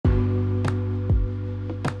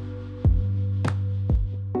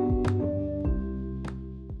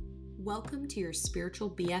Welcome to your Spiritual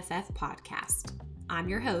BFF podcast. I'm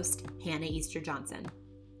your host, Hannah Easter Johnson.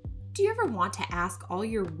 Do you ever want to ask all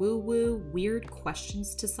your woo-woo, weird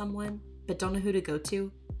questions to someone, but don't know who to go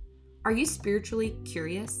to? Are you spiritually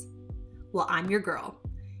curious? Well, I'm your girl,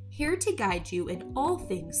 here to guide you in all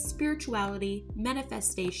things spirituality,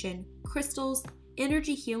 manifestation, crystals,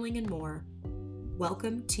 energy healing, and more.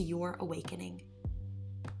 Welcome to your awakening.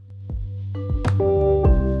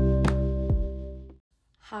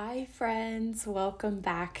 Hi friends, welcome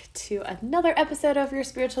back to another episode of your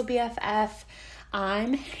Spiritual BFF.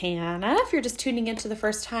 I'm Hannah. If you're just tuning in for the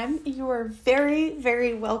first time, you are very,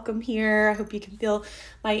 very welcome here. I hope you can feel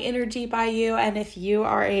my energy by you. And if you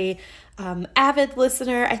are a avid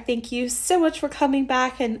listener, I thank you so much for coming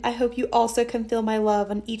back. And I hope you also can feel my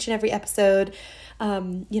love on each and every episode.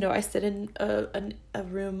 I sit in a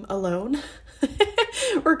room alone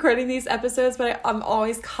recording these episodes, but I'm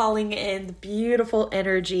always calling in the beautiful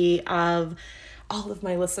energy of all of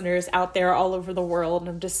my listeners out there all over the world. And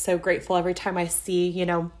I'm just so grateful every time I see,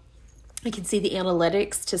 I can see the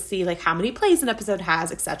analytics to see like how many plays an episode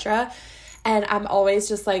has, etc. And I'm always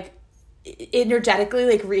just like energetically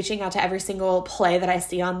like reaching out to every single play that I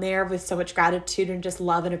see on there with so much gratitude and just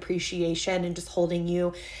love and appreciation, and just holding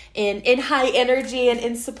you in high energy and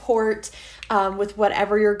in support with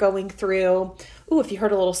whatever you're going through. Ooh, if you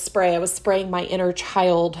heard a little spray, I was spraying my inner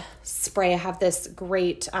child spray. I have this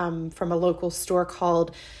great from a local store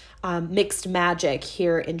called Mixed Magic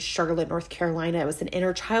here in Charlotte, North Carolina. It was an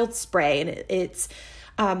inner child spray, and it's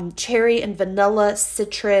cherry and vanilla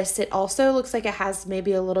citrus. It also looks like it has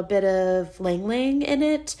maybe a little bit of ylang ylang in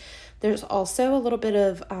it. There's also a little bit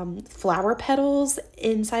of flower petals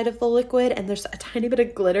inside of the liquid, and there's a tiny bit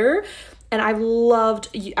of glitter. And I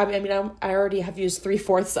already have used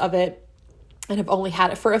 3/4 of it, and I've only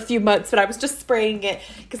had it for a few months, but I was just spraying it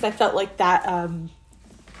because I felt like that,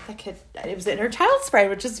 it was an inner child spray,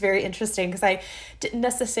 which is very interesting because I didn't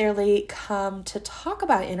necessarily come to talk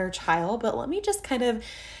about inner child, but let me just kind of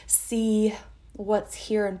see what's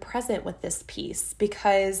here and present with this piece,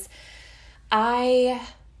 because I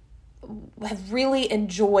have really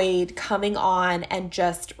enjoyed coming on and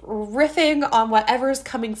just riffing on whatever's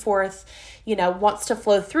coming forth, wants to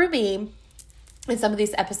flow through me in some of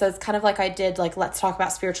these episodes, kind of like I did, like, let's talk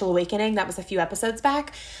about spiritual awakening. That was a few episodes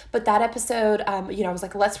back. But that episode, I was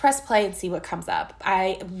like, let's press play and see what comes up.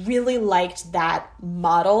 I really liked that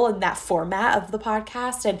model and that format of the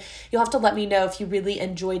podcast. And you'll have to let me know if you really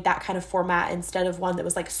enjoyed that kind of format instead of one that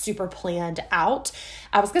was like super planned out.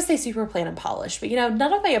 I was going to say super planned and polished, but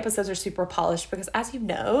none of my episodes are super polished because, as you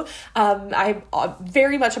know, I'm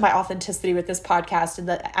very much in my authenticity with this podcast, and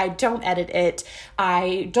that I don't edit it.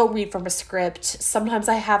 I don't read from a script. Sometimes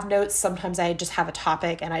I have notes, sometimes I just have a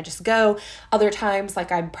topic and I just go. Other times,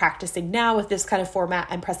 like I'm practicing now with this kind of format,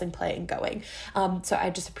 I'm pressing play and going. So I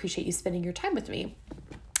just appreciate you spending your time with me.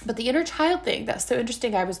 But the inner child thing, that's so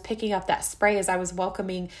interesting. I was picking up that spray as I was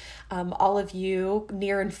welcoming all of you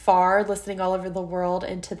near and far, listening all over the world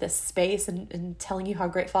into this space, and telling you how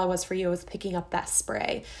grateful I was for you. I was picking up that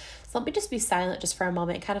spray. So let me just be silent just for a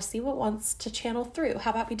moment and kind of see what wants to channel through.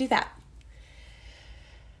 How about we do that?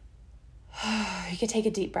 You can take a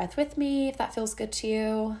deep breath with me if that feels good to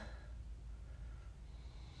you.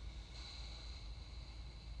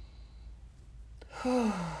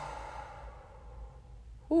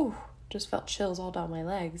 Ooh, just felt chills all down my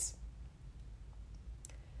legs.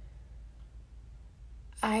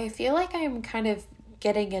 I feel like I'm kind of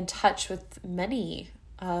getting in touch with many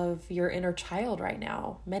of your inner child right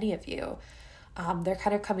now, many of you. They're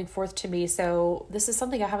kind of coming forth to me. So this is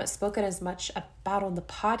something I haven't spoken as much about on the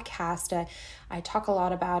podcast. I talk a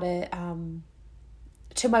lot about it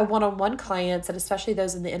to my one-on-one clients, and especially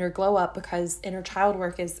those in the Inner Glow Up, because inner child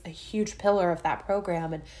work is a huge pillar of that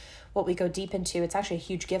program and what we go deep into. It's actually a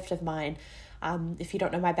huge gift of mine. If you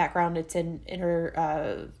don't know my background, it's in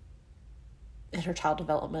inner child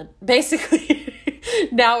development, basically.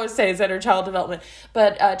 Now I would say it's inner child development,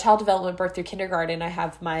 but child development, birth through kindergarten. I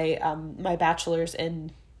have my my bachelor's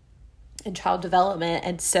in child development,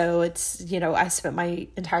 and so it's I spent my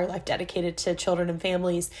entire life dedicated to children and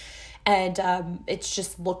families, and it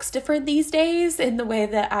just looks different these days in the way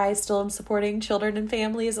that I still am supporting children and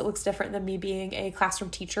families. It looks different than me being a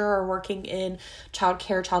classroom teacher or working in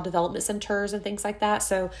childcare, child development centers, and things like that.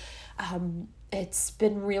 So it's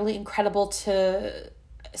been really incredible to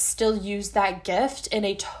still use that gift in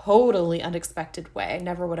a totally unexpected way. I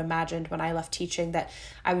never would have imagined when I left teaching that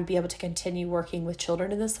I would be able to continue working with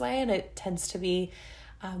children in this way. And it tends to be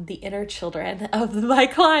the inner children of my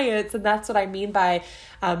clients. And that's what I mean by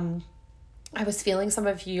I was feeling some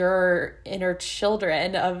of your inner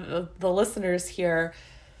children of the listeners here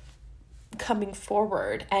coming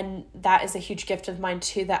forward. And that is a huge gift of mine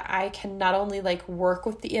too, that I can not only like work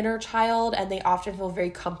with the inner child, and they often feel very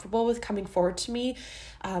comfortable with coming forward to me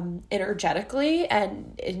energetically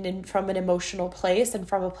and from an emotional place, and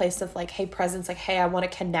from a place of like, hey, presence, like, hey, I want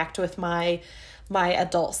to connect with my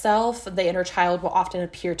adult self. The inner child will often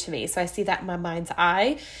appear to me. So I see that in my mind's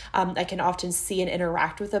eye. I can often see and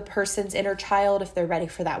interact with a person's inner child if they're ready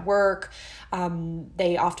for that work.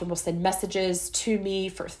 They often will send messages to me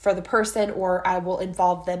for the person, or I will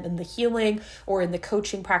involve them in the healing or in the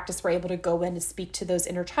coaching practice. We're able to go in and speak to those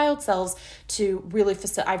inner child selves to really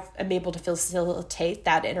I'm able to facilitate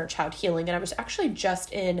that inner child healing. And I was actually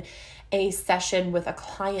just in a session with a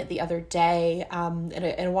client the other day, in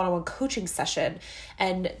a one-on-one coaching session.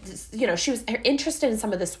 And, she was interested in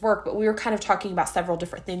some of this work, but we were kind of talking about several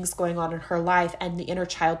different things going on in her life, and the inner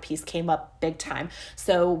child piece came up big time.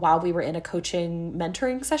 So while we were in a coaching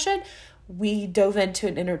mentoring session, we dove into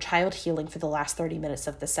an inner child healing for the last 30 minutes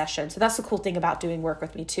of the session. So that's the cool thing about doing work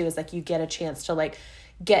with me too, is like you get a chance to like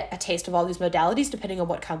get a taste of all these modalities depending on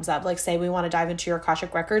what comes up. Like say we want to dive into your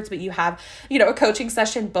Akashic records, but you have, a coaching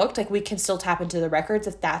session booked, like we can still tap into the records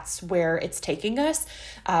if that's where it's taking us.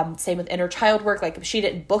 Same with inner child work. Like she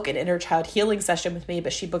didn't book an inner child healing session with me,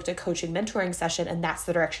 but she booked a coaching mentoring session, and that's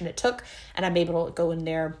the direction it took. And I'm able to go in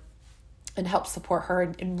there and help support her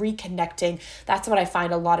in reconnecting. That's what I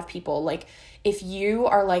find a lot of people, like, if you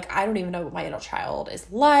are like, I don't even know what my inner child is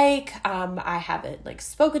like, I haven't like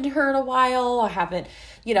spoken to her in a while, I haven't,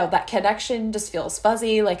 that connection just feels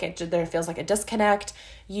fuzzy, like there feels like a disconnect,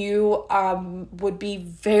 you would be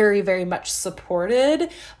very, very much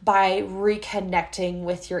supported by reconnecting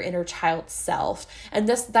with your inner child self. And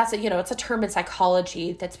that's it's a term in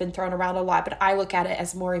psychology that's been thrown around a lot, but I look at it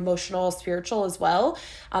as more emotional, spiritual as well.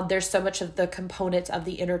 There's so much of the components of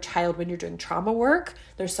the inner child when you're doing trauma work.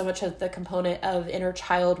 There's so much of the component of inner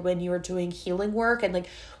child when you are doing healing work, and like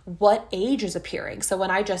what age is appearing. So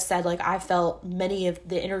when I just said, like, I felt many of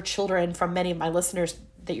the inner children from many of my listeners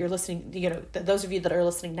that you're listening, those of you that are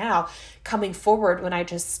listening now, coming forward, when I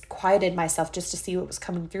just quieted myself just to see what was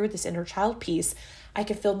coming through with this inner child piece, I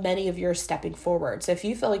could feel many of yours stepping forward. So if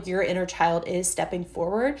you feel like your inner child is stepping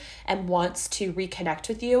forward and wants to reconnect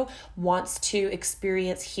with you, wants to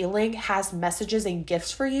experience healing, has messages and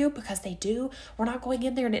gifts for you, because they do, we're not going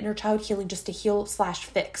in there in inner child healing just to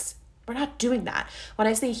heal/fix. We're not doing that. When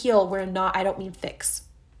I say heal, I don't mean fix,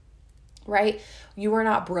 right? You are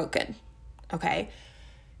not broken, okay?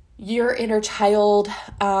 Your inner child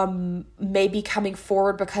may be coming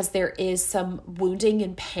forward because there is some wounding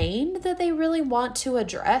and pain that they really want to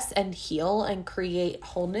address and heal and create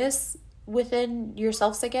wholeness within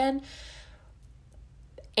yourselves again.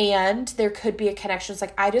 And there could be a connection. It's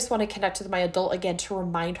like, I just want to connect with my adult again to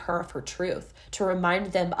remind her of her truth, to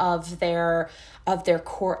remind them of their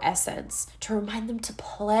core essence, to remind them to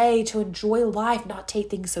play, to enjoy life, not take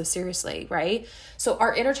things so seriously, right? So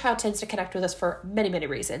our inner child tends to connect with us for many, many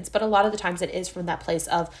reasons, but a lot of the times it is from that place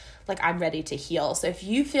of like, I'm ready to heal. So if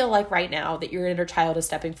you feel like right now that your inner child is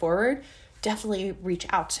stepping forward, definitely reach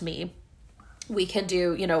out to me. We can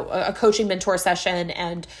do, a coaching mentor session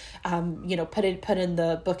and, put in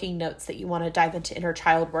the booking notes that you want to dive into inner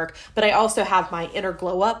child work. But I also have my Inner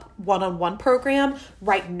Glow Up one-on-one program.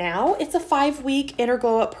 Right now, it's a 5-week Inner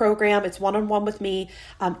Glow Up program. It's one-on-one with me.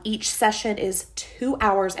 Each session is 2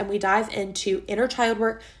 hours, and we dive into inner child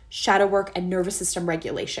work, shadow work, and nervous system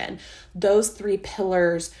regulation. Those 3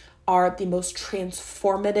 pillars are the most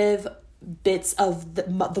transformative bits of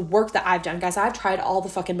the work that I've done. Guys, I've tried all the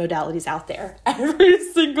fucking modalities out there, every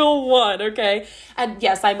single one, okay? And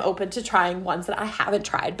yes, I'm open to trying ones that I haven't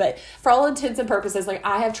tried, but for all intents and purposes, like,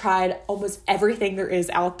 I have tried almost everything there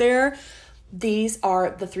is out there. These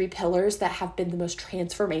are the 3 pillars that have been the most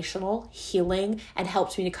transformational, healing, and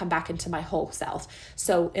helped me to come back into my whole self.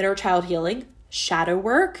 So inner child healing, shadow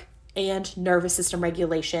work, and nervous system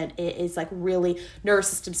regulation. It is like really, nervous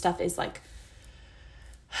system stuff is like,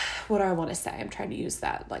 what do I want to say? I'm trying to use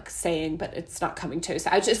that like saying, but it's not coming to. So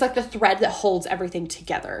it's like the thread that holds everything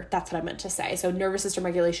together. That's what I meant to say. So nervous system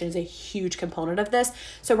regulation is a huge component of this.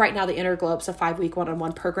 So right now the Inner Glow Up's a 5-week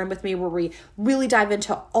one-on-one program with me where we really dive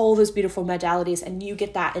into all those beautiful modalities, and you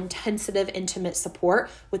get that intensive, intimate support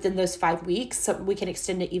within those 5 weeks. So we can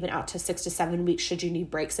extend it even out to 6 to 7 weeks should you need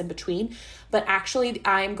breaks in between. But actually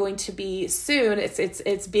I'm going to be soon,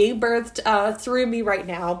 it's being birthed through me right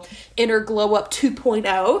now, Inner Glow Up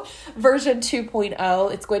 2.0. 2.0, version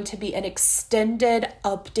 2.0. It's going to be an extended,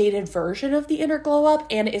 updated version of the Inner Glow Up,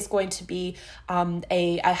 and is going to be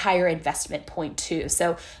a higher investment point too.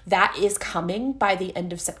 So that is coming by the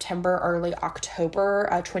end of September, early October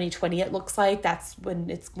 2020, it looks like. That's when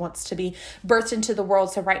it wants to be birthed into the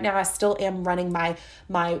world. So right now I still am running my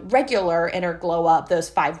regular Inner Glow Up, those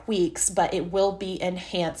 5 weeks, but it will be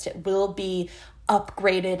enhanced. It will be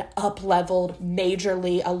upgraded, up-leveled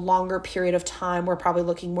majorly, a longer period of time. We're probably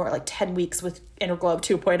looking more like 10 weeks with Inner Glow Up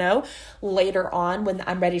 2.0 later on when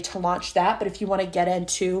I'm ready to launch that. But if you want to get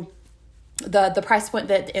into the price point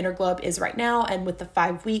that the Inner Glow Up is right now, and with the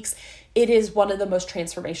 5 weeks, it is one of the most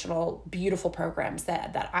transformational, beautiful programs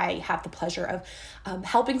that I have the pleasure of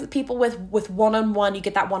helping people with one-on-one. You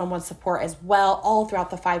get that one-on-one support as well, all throughout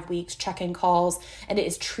the 5 weeks, check-in calls, and it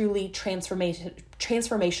is truly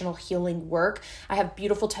transformational healing work. I have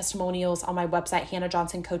beautiful testimonials on my website,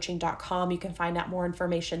 hannahjohnsoncoaching.com. You can find out more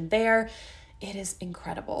information there. It is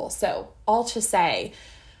incredible. So all to say,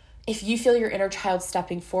 if you feel your inner child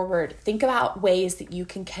stepping forward, think about ways that you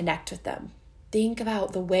can connect with them. Think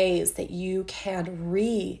about the ways that you can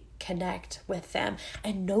reconnect with them,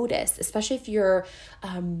 and notice, especially if you're,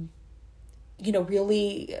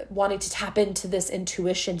 really wanting to tap into this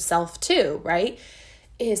intuition self too, right?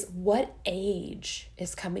 Is what age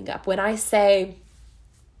is coming up? When I say,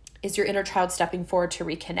 is your inner child stepping forward to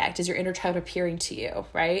reconnect? Is your inner child appearing to you,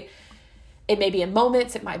 right? It may be in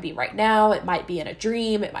moments, it might be right now, it might be in a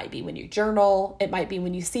dream, it might be when you journal, it might be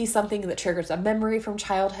when you see something that triggers a memory from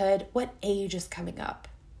childhood. What age is coming up?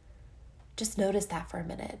 Just notice that for a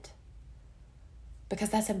minute, because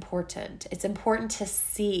that's important. It's important to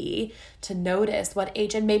see, to notice what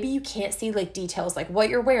age, and maybe you can't see like details like what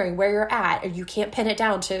you're wearing, where you're at, or you can't pin it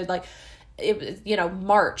down to like,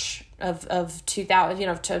 March of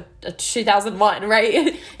 2000, to 2001,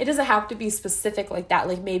 right? It doesn't have to be specific like that.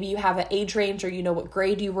 Like maybe you have an age range, or you know what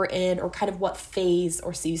grade you were in, or kind of what phase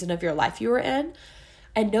or season of your life you were in,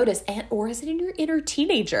 and notice. Or is it in your inner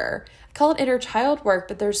teenager? I call it inner child work,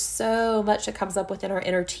 but there's so much that comes up within our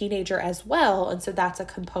inner teenager as well. And so that's a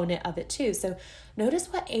component of it too. So notice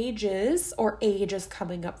what ages or age is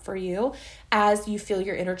coming up for you as you feel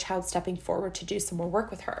your inner child stepping forward to do some more work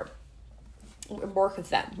with her. Work with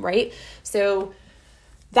them, right? So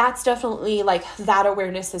that's definitely like that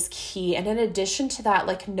awareness is key. And in addition to that,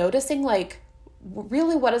 like noticing like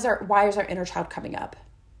really why is our inner child coming up?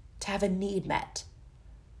 To have a need met,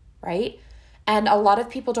 right? And a lot of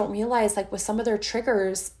people don't realize, like with some of their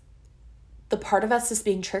triggers, the part of us that's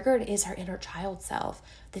being triggered is our inner child self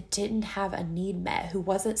that didn't have a need met, who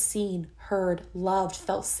wasn't seen, heard, loved,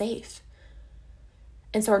 felt safe.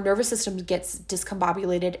 And so our nervous system gets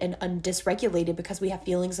discombobulated and dysregulated because we have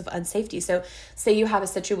feelings of unsafety. So say you have a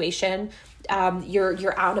situation,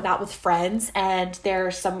 you're out and about with friends, and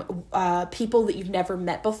there's some people that you've never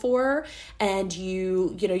met before, and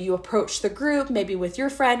you approach the group maybe with your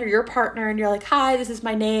friend or your partner, and you're like, hi, this is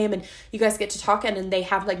my name, and you guys get to talking, and they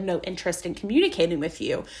have like no interest in communicating with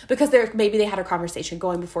you because maybe they had a conversation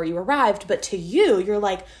going before you arrived, but to you, you're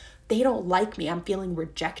like, they don't like me, I'm feeling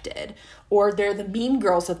rejected, or they're the mean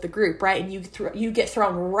girls of the group, right? And you get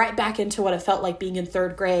thrown right back into what it felt like being in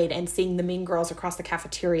 3rd grade and seeing the mean girls across the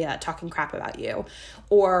cafeteria talking crap about you,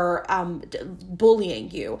 or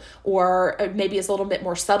bullying you, or maybe it's a little bit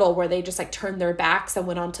more subtle where they just like turned their backs and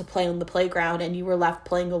went on to play on the playground, and you were left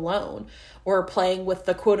playing alone, or playing with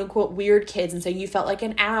the quote unquote weird kids. And so you felt like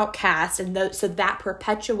an outcast. And so that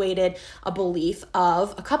perpetuated a belief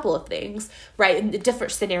of a couple of things, right? And the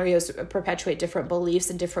different scenarios perpetuate different beliefs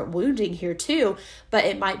and different wounding here too. But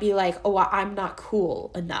it might be like, oh, I'm not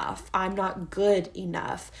cool enough. I'm not good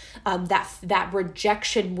enough. That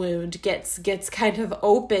rejection wound gets kind of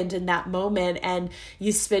opened in that moment, and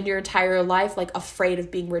you spend your entire life like afraid of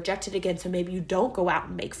being rejected again. So maybe you don't go out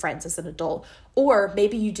and make friends as an adult. Or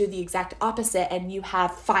maybe you do the exact opposite and you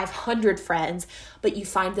have 500 friends, but you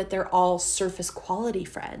find that they're all surface quality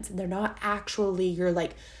friends, and they're not actually your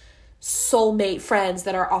like soulmate friends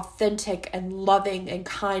that are authentic and loving and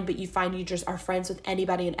kind, but you find you just are friends with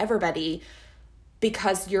anybody and everybody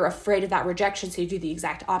because you're afraid of that rejection. So you do the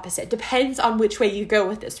exact opposite. Depends on which way you go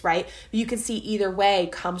with this, right? But you can see either way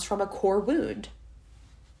comes from a core wound.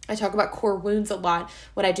 I talk about core wounds a lot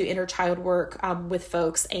when I do inner child work with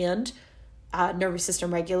folks, and nervous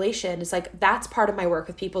system regulation. It's like, that's part of my work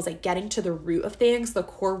with people, is like getting to the root of things, the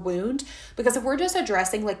core wound. Because if we're just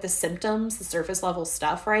addressing like the symptoms, the surface level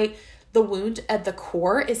stuff, right? The wound at the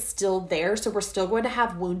core is still there. So we're still going to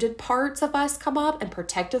have wounded parts of us come up and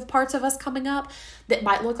protective parts of us coming up that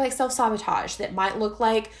might look like self-sabotage, that might look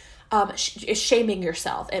like shaming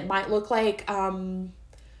yourself. It might look like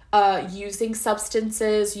using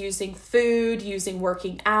substances, using food, using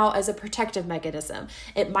working out as a protective mechanism.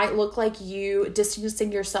 It might look like you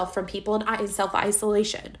distancing yourself from people in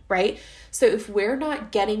self-isolation, right? So if we're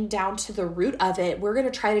not getting down to the root of it, we're going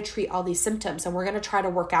to try to treat all these symptoms, and we're going to try to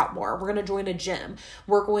work out more. We're going to join a gym.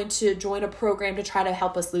 We're going to join a program to try to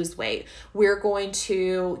help us lose weight. We're going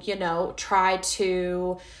to, try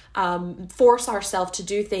to force ourselves to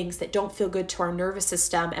do things that don't feel good to our nervous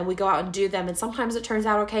system, and we go out and do them, and sometimes it turns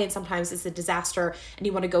out okay, and sometimes it's a disaster, and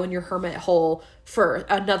you want to go in your hermit hole for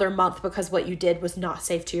another month because what you did was not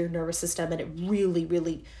safe to your nervous system, and it really,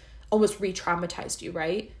 really almost re-traumatized you,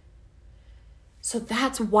 right? So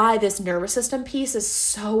that's why this nervous system piece is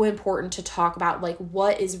so important to talk about, like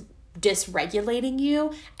what is dysregulating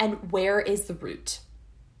you and where is the root.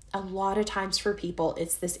 A lot of times for people,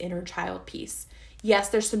 it's this inner child piece. Yes,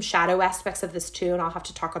 there's some shadow aspects of this too, and I'll have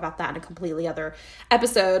to talk about that in a completely other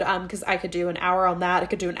episode because I could do an hour on that. I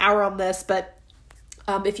could do an hour on this, but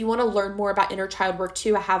if you want to learn more about inner child work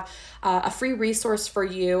too, I have a free resource for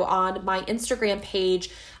you on my Instagram page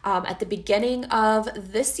at the beginning of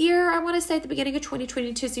this year. I want to say at the beginning of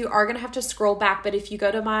 2022. So you are going to have to scroll back. But if you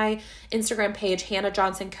go to my Instagram page, Hannah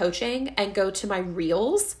Johnson Coaching, and go to my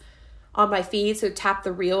reels on my feed, so tap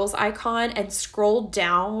the reels icon and scroll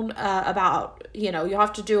down about, you'll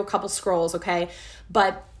have to do a couple scrolls, okay?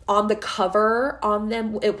 But on the cover on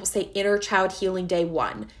them, it will say Inner Child Healing Day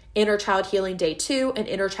 1. Inner Child Healing Day 2, and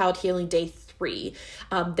Inner Child Healing Day 3.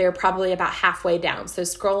 They're probably about halfway down. So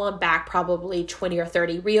scroll on back probably 20 or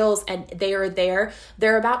 30 reels, and they are there.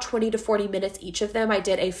 They're about 20 to 40 minutes each of them. I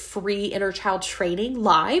did a free inner child training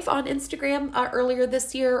live on Instagram earlier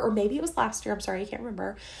this year, or maybe it was last year. I'm sorry, I can't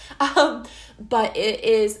remember. But it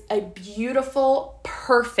is a beautiful,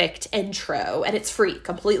 perfect intro, and it's free,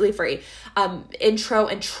 completely free. Intro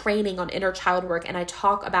and training on inner child work. And I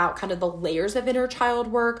talk about kind of the layers of inner child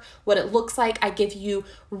work, what it looks like. I give you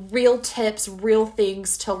real tips, real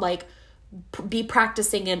things to be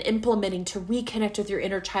practicing and implementing to reconnect with your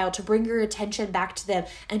inner child, to bring your attention back to them,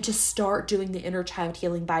 and to start doing the inner child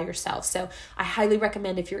healing by yourself. So I highly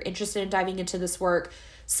recommend, if you're interested in diving into this work,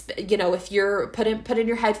 if you're put in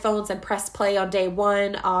your headphones and press play on day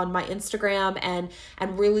 1 on my Instagram and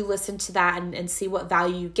really listen to that and see what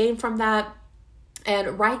value you gain from that,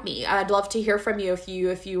 and write me. I'd love to hear from you if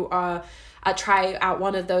you try out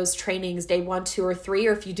one of those trainings, day 1, 2, or 3,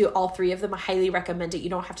 or if you do all 3 of them. I highly recommend it. You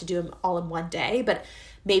don't have to do them all in one day, but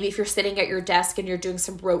maybe if you're sitting at your desk and you're doing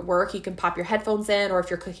some rote work, you can pop your headphones in, or if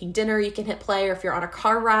you're cooking dinner, you can hit play, or if you're on a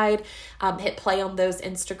car ride, hit play on those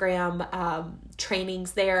Instagram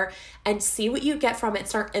trainings there and see what you get from it.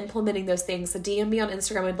 Start implementing those things. So DM me on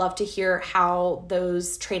Instagram. I'd love to hear how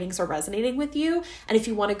those trainings are resonating with you. And if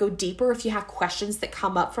you want to go deeper, if you have questions that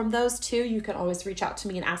come up from those too, you can always reach out to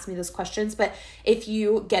me and ask me those questions. But if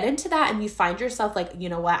you get into that and you find yourself like, you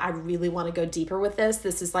know what, I really want to go deeper with this.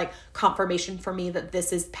 This is like confirmation for me that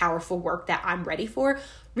this is powerful work that I'm ready for.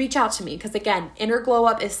 Reach out to me, because again, Inner Glow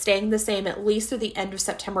Up is staying the same at least through the end of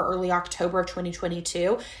September, early October of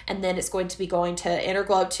 2022. And then it's going to be going to Inner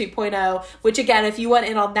Glow Up 2.0, which again, if you went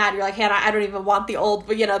in on that, you're like, Hannah, I don't even want the old,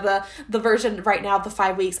 the version right now of the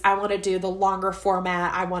 5 weeks. I want to do the longer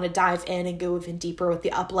format. I want to dive in and go even deeper with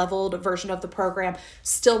the up-leveled version of the program.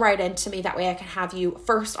 Still write into me. That way I can have you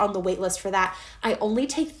first on the wait list for that. I only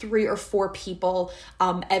take 3 or 4 people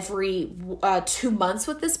every 2 months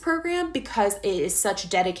with this program, because it is such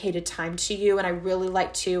dedicated time to you, and I really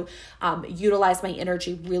like to utilize my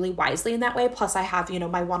energy really wisely in that way. Plus I have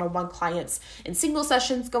my one-on-one clients in single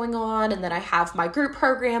sessions going on, and then I have my group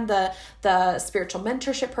program, the spiritual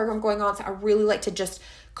mentorship program going on. So I really like to just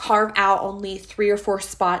carve out only 3 or 4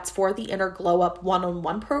 spots for the Inner Glow Up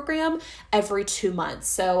one-on-one program every 2 months.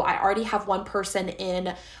 So I already have one person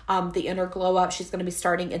in the Inner Glow Up. She's going to be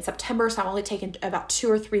starting in September. So I'm only taking about 2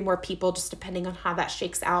 or 3 more people, just depending on how that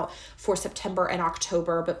shakes out for September and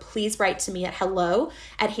October. But please write to me at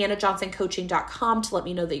hello@hannahjohnsoncoaching.com to let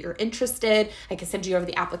me know that you're interested. I can send you over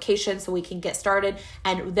the application so we can get started.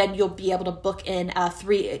 And then you'll be able to book in a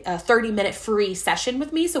 30-minute free session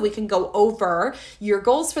with me, so we can go over your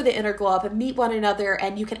goals for the Inner Glow Up and meet one another,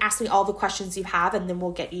 and you can ask me all the questions you have, and then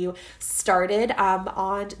we'll get you started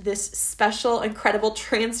on this special, incredible,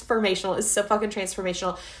 transformational, it's so fucking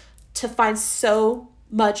transformational, to find so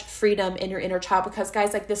much freedom in your inner child. Because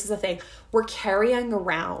guys, this is the thing, we're carrying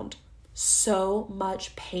around so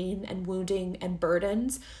much pain and wounding and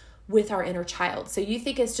burdens with our inner child. So you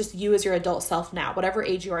think it's just you as your adult self now, whatever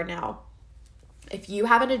age you are now. If you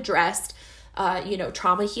haven't addressed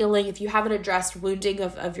trauma healing, if you haven't addressed wounding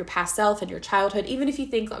of your past self and your childhood, even if you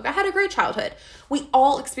think, I had a great childhood, we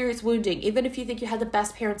all experience wounding. Even if you think you had the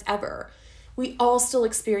best parents ever, We all still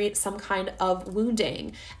experience some kind of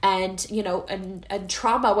wounding and, and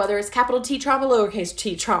trauma, whether it's capital T trauma, lowercase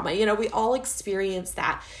t trauma, we all experience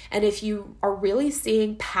that. And if you are really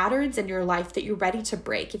seeing patterns in your life that you're ready to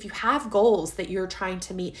break, if you have goals that you're trying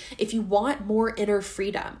to meet, if you want more inner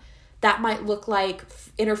freedom, that might look like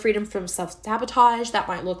inner freedom from self-sabotage. That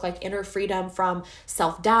might look like inner freedom from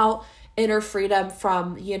self-doubt, inner freedom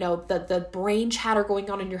from, the brain chatter going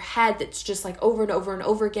on in your head that's just like over and over and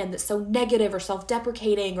over again, that's so negative or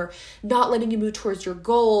self-deprecating or not letting you move towards your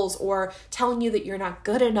goals or telling you that you're not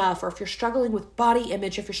good enough, or if you're struggling with body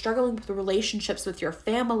image, if you're struggling with relationships with your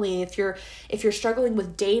family, if you're struggling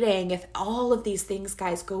with dating, if all of these things,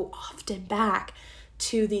 guys, go often back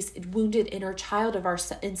to these wounded inner child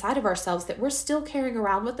inside of ourselves that we're still carrying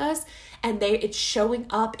around with us, and it's showing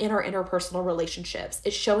up in our interpersonal relationships.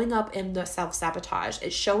 It's showing up in the self-sabotage.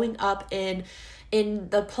 It's showing up in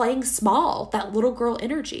the playing small, that little girl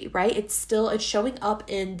energy, right? It's showing up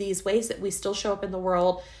in these ways that we still show up in the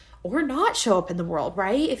world or not show up in the world,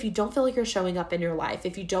 right? If you don't feel like you're showing up in your life,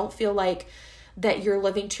 if you don't feel like that you're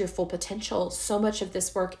living to your full potential, so much of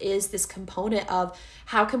this work is this component of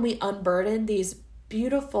how can we unburden these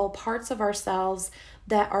beautiful parts of ourselves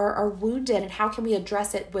that are wounded, and how can we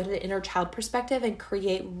address it with an inner child perspective and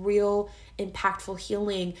create real impactful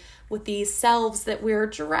healing with these selves that we're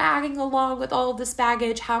dragging along with all of this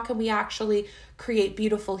baggage. How can we actually create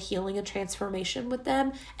beautiful healing and transformation with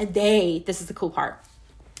them? And this is the cool part,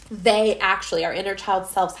 our inner child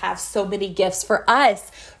selves have so many gifts for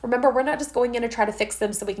us. Remember, we're not just going in to try to fix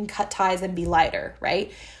them so we can cut ties and be lighter,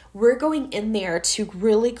 right? We're going in there to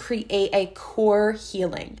really create a core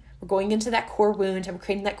healing. We're going into that core wound and we're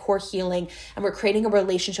creating that core healing, and we're creating a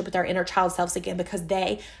relationship with our inner child selves again, because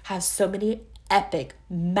they have so many epic,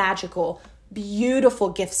 magical, beautiful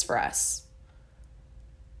gifts for us.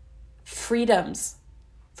 Freedoms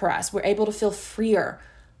for us. We're able to feel freer,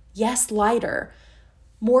 yes, lighter,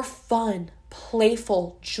 more fun,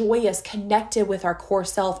 playful, joyous, connected with our core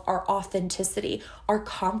self, our authenticity, our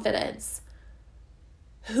confidence,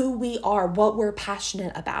 who we are, what we're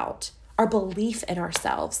passionate about, our belief in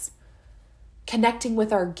ourselves, connecting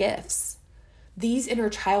with our gifts. These inner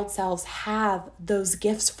child selves have those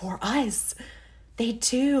gifts for us. They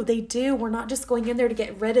do. We're not just going in there to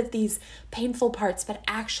get rid of these painful parts, but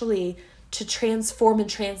actually to transform and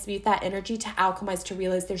transmute that energy, to alchemize, to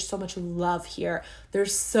realize there's so much love here.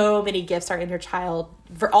 There's so many gifts our inner child,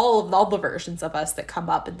 for all the versions of us that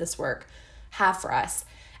come up in this work, have for us.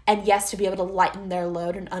 And yes, to be able to lighten their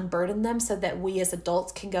load and unburden them so that we as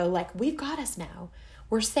adults can go like, we've got us now.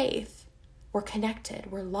 We're safe. We're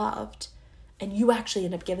connected. We're loved. And you actually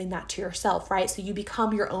end up giving that to yourself, right? So you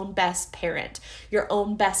become your own best parent, your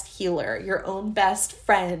own best healer, your own best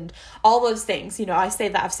friend, all those things. I say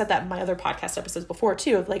that, I've said that in my other podcast episodes before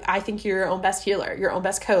too, of like, I think you're your own best healer, your own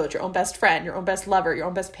best coach, your own best friend, your own best lover, your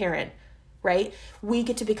own best parent. Right? We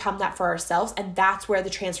get to become that for ourselves. And that's where the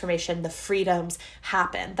transformation, the freedoms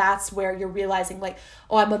happen. That's where you're realizing like,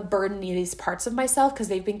 oh, I'm unburdening these parts of myself because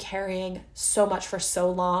they've been carrying so much for so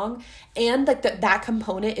long. And like that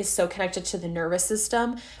component is so connected to the nervous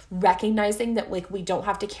system, recognizing that like we don't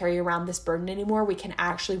have to carry around this burden anymore. We can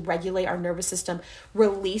actually regulate our nervous system,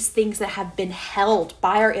 release things that have been held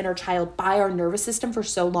by our inner child, by our nervous system for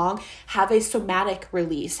so long, have a somatic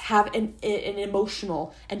release, have an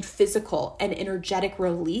emotional and physical and energetic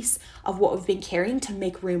release of what we've been carrying, to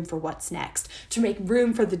make room for what's next, to make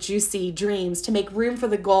room for the juicy dreams, to make room for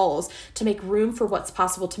the goals, to make room for what's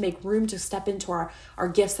possible, to make room to step into our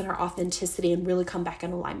gifts and our authenticity and really come back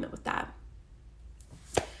in alignment with that.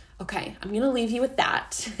 Okay, I'm going to leave you with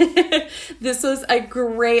that. This was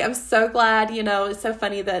I'm so glad, it's so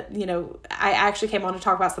funny that, I actually came on to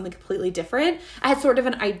talk about something completely different. I had sort of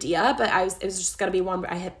an idea, but it was just going to be one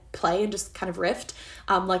where I had play and just kind of riffed,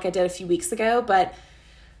 like I did a few weeks ago. But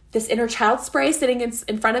this inner child spray sitting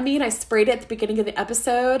in front of me, and I sprayed it at the beginning of the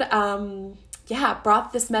episode,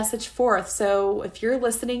 brought this message forth. So if you're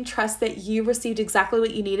listening, trust that you received exactly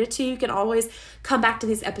what you needed to. You can always come back to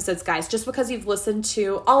these episodes, guys. Just because you've listened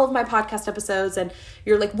to all of my podcast episodes and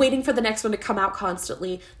you're like waiting for the next one to come out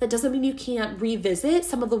constantly, that doesn't mean you can't revisit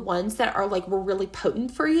some of the ones that are like, were really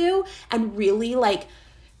potent for you and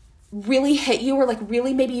really hit you, or like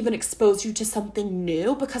really maybe even expose you to something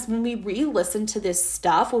new. Because when we re-listen to this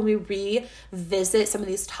stuff, when we revisit some of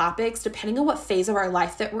these topics, depending on what phase of our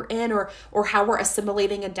life that we're in, or how we're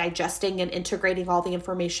assimilating and digesting and integrating all the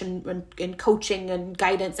information and coaching and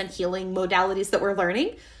guidance and healing modalities that we're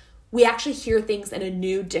learning, we actually hear things in a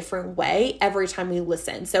new, different way every time we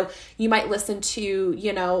listen. So you might listen to,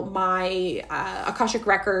 my Akashic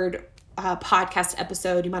Record podcast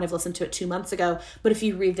episode, you might have listened to it 2 months ago, but if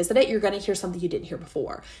you revisit it, you're going to hear something you didn't hear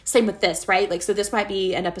before. Same with this, right? Like, so this might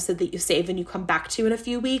be an episode that you save and you come back to in a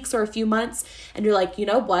few weeks or a few months, and you're like, you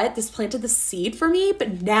know what? This planted the seed for me,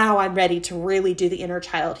 but now I'm ready to really do the inner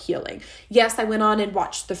child healing. Yes, I went on and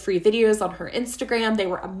watched the free videos on her Instagram. They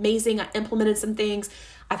were amazing. I implemented some things.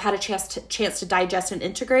 I've had a chance to digest and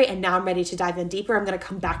integrate, and now I'm ready to dive in deeper. I'm going to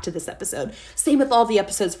come back to this episode. Same with all the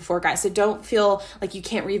episodes before, guys. So don't feel like you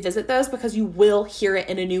can't revisit those, because you will hear it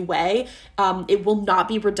in a new way. It will not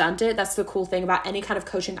be redundant. That's the cool thing about any kind of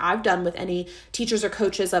coaching I've done with any teachers or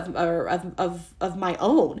coaches of my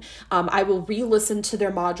own. I will re-listen to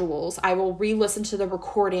their modules. I will re-listen to the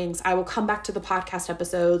recordings. I will come back to the podcast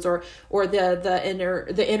episodes or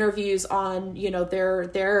the interviews on,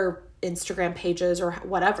 their Instagram pages or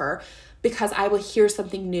whatever, because I will hear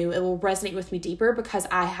something new. It will resonate with me deeper because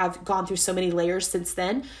I have gone through so many layers since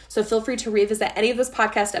then. So feel free to revisit any of those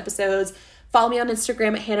podcast episodes. Follow me on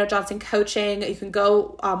Instagram at Hannah Johnson Coaching. You can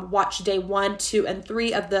go watch day 1, 2, and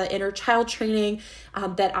 3 of the inner child training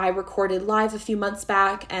that I recorded live a few months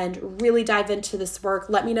back, and really dive into this work.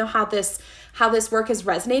 Let me know how this work is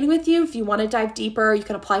resonating with you. If you want to dive deeper, you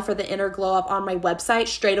can apply for the Inner Glow Up on my website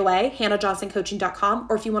straight away, hannahjohnsoncoaching.com.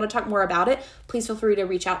 Or if you want to talk more about it, please feel free to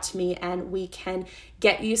reach out to me and we can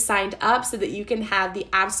get you signed up so that you can have the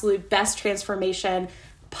absolute best transformation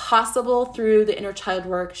possible through the inner child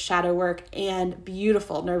work, shadow work, and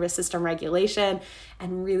beautiful nervous system regulation,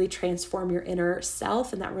 and really transform your inner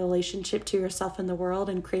self and that relationship to yourself and the world,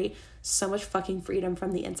 and create so much fucking freedom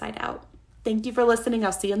from the inside out. Thank you for listening.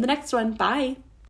 I'll see you in the next one. Bye.